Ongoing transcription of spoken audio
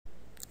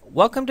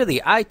Welcome to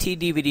the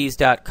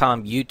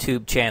itdvds.com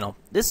YouTube channel.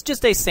 This is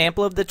just a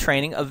sample of the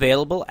training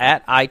available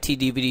at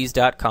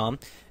itdvds.com.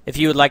 If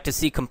you would like to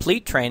see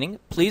complete training,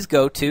 please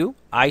go to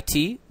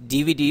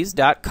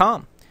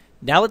itdvds.com.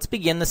 Now let's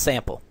begin the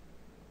sample.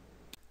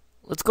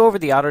 Let's go over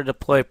the auto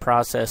deploy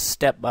process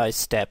step by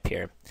step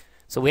here.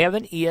 So we have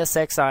an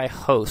ESXi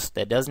host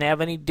that doesn't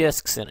have any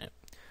disks in it.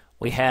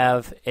 We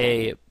have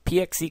a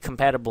PXE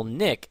compatible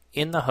NIC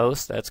in the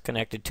host that's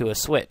connected to a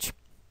switch.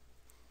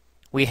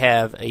 We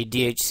have a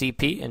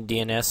DHCP and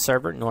DNS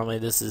server. Normally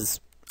this is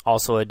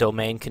also a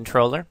domain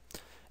controller.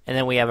 And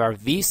then we have our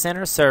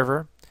vCenter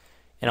server.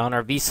 And on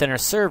our vCenter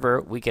server,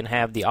 we can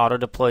have the auto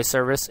deploy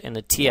service and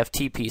the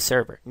TFTP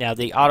server. Now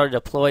the auto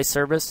deploy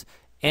service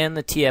and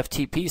the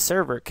TFTP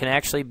server can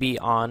actually be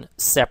on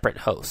separate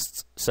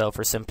hosts. So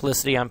for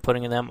simplicity, I'm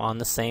putting them on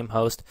the same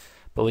host.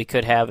 But we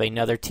could have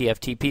another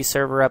TFTP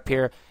server up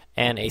here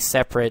and a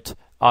separate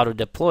auto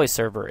deploy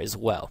server as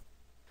well.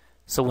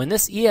 So when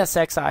this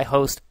ESXi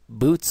host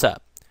boots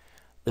up,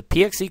 the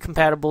PXE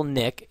compatible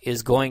NIC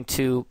is going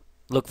to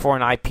look for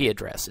an IP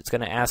address. It's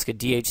going to ask a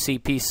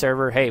DHCP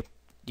server, hey,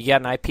 you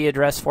got an IP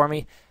address for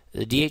me?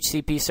 The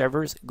DHCP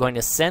server is going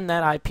to send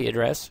that IP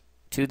address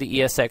to the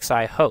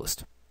ESXi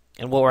host.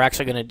 And what we're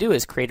actually going to do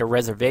is create a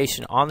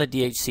reservation on the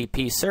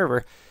DHCP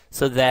server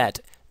so that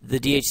the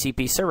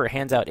DHCP server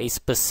hands out a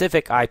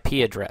specific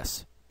IP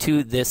address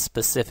to this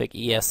specific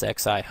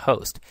ESXi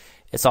host.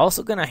 It's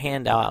also going to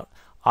hand out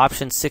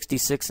options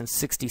 66 and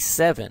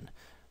 67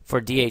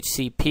 for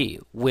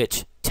DHCP,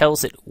 which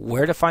tells it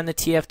where to find the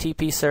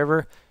TFTP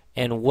server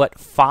and what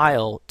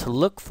file to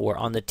look for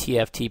on the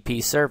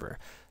TFTP server.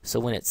 So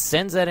when it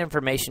sends that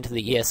information to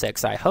the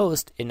ESXi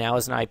host, it now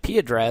has an IP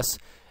address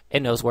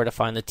and knows where to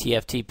find the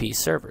TFTP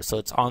server. So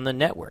it's on the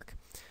network.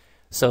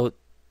 So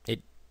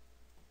it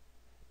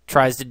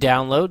tries to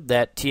download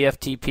that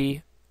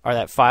TFTP or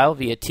that file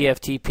via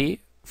TFTP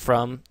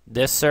from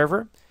this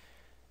server.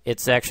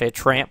 It's actually a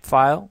tramp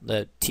file.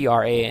 The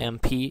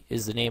TRAMP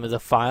is the name of the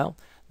file.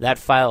 That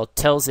file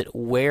tells it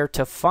where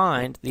to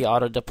find the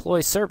auto deploy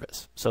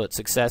service. So it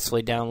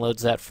successfully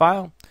downloads that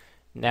file.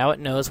 Now it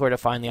knows where to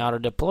find the auto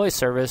deploy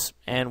service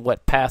and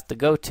what path to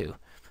go to.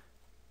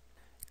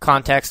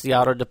 Contacts the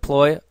auto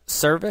deploy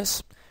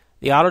service.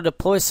 The auto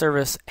deploy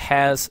service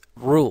has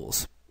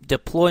rules,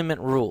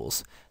 deployment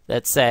rules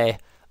that say,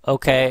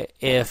 okay,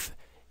 if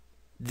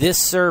this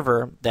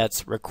server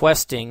that's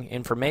requesting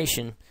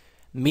information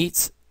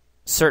meets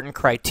certain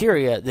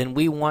criteria, then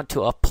we want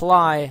to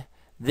apply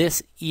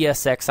this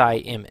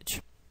ESXi image.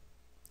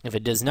 If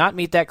it does not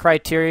meet that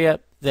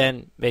criteria,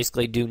 then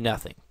basically do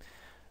nothing.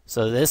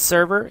 So this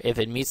server, if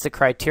it meets the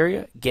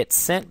criteria, gets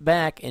sent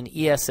back an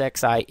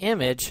ESXi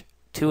image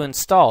to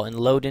install and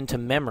load into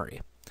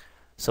memory.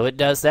 So it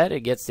does that.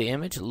 It gets the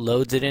image,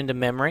 loads it into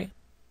memory.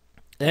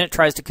 Then it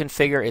tries to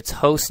configure its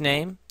host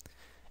name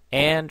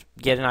and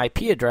get an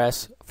IP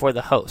address for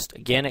the host.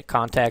 Again, it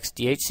contacts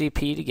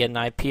DHCP to get an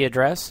IP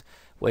address,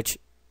 which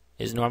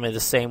is normally the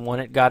same one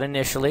it got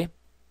initially.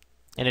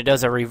 And it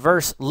does a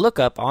reverse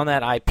lookup on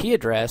that IP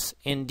address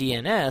in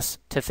DNS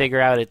to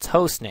figure out its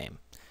host name.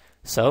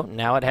 So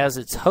now it has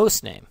its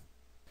host name.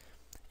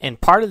 And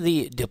part of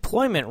the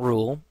deployment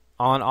rule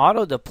on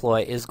auto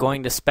deploy is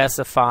going to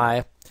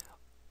specify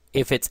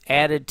if it's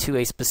added to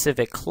a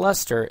specific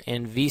cluster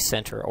in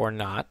vCenter or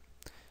not,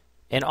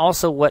 and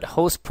also what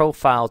host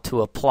profile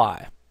to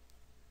apply.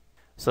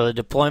 So the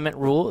deployment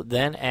rule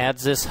then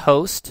adds this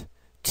host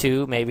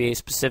to maybe a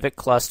specific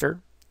cluster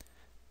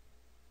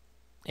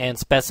and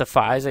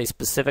specifies a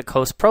specific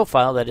host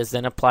profile that is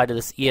then applied to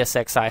this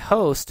ESXi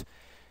host,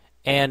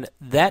 and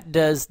that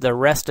does the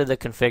rest of the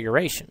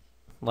configuration,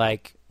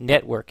 like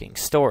networking,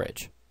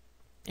 storage,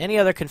 any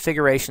other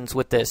configurations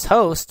with this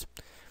host,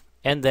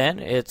 and then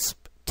it's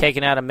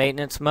taken out of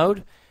maintenance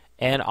mode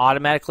and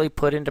automatically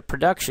put into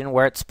production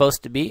where it's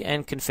supposed to be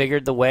and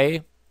configured the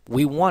way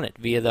we want it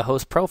via the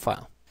host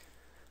profile.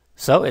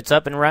 So it's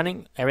up and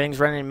running, everything's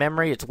running in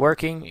memory, it's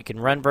working, you can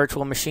run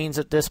virtual machines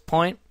at this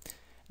point.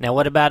 Now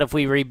what about if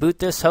we reboot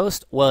this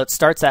host? Well, it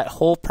starts that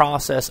whole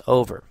process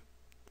over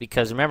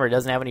because remember, it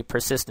doesn't have any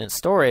persistent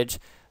storage,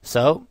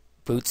 so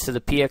boots to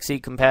the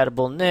PXE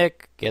compatible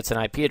NIC, gets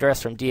an IP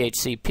address from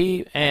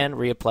DHCP, and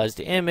reapplies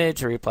the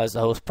image, reapplies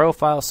the host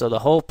profile, so the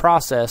whole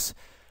process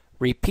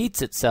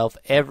repeats itself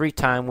every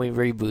time we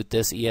reboot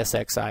this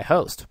ESXi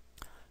host.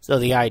 So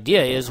the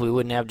idea is we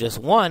wouldn't have just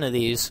one of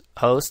these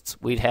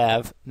hosts, we'd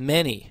have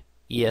many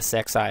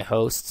ESXi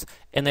hosts,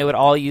 and they would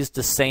all use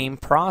the same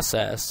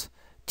process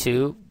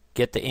to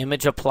get the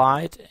image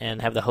applied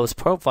and have the host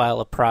profile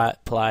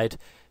applied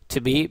to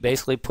be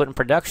basically put in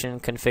production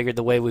and configured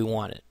the way we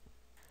want it.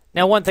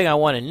 Now one thing I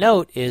want to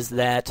note is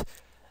that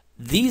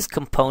these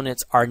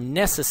components are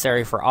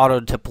necessary for auto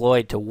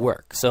deploy to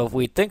work. So if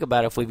we think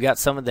about it, if we've got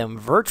some of them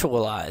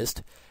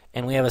virtualized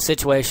and we have a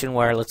situation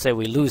where let's say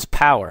we lose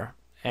power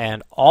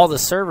and all the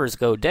servers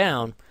go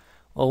down,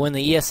 well when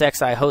the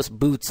ESXi host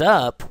boots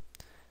up,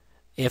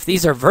 if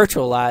these are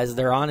virtualized,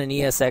 they're on an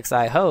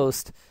ESXi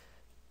host,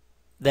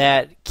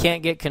 that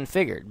can't get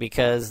configured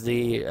because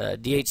the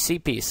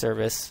DHCP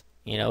service,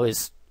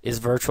 is is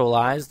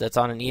virtualized, that's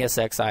on an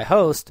ESXi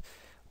host,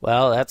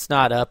 well, that's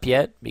not up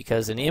yet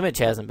because an image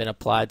hasn't been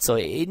applied, so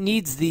it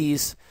needs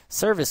these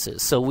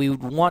services. So we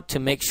would want to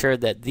make sure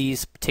that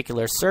these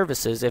particular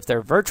services, if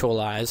they're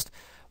virtualized,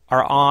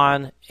 are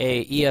on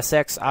a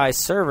ESXi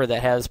server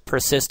that has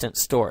persistent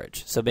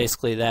storage. So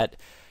basically that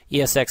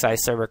ESXi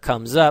server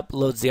comes up,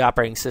 loads the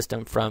operating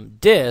system from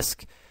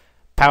disk,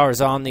 powers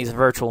on these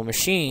virtual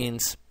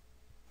machines,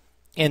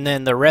 and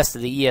then the rest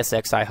of the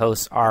ESXi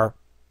hosts are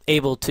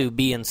able to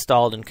be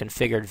installed and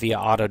configured via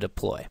auto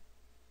deploy.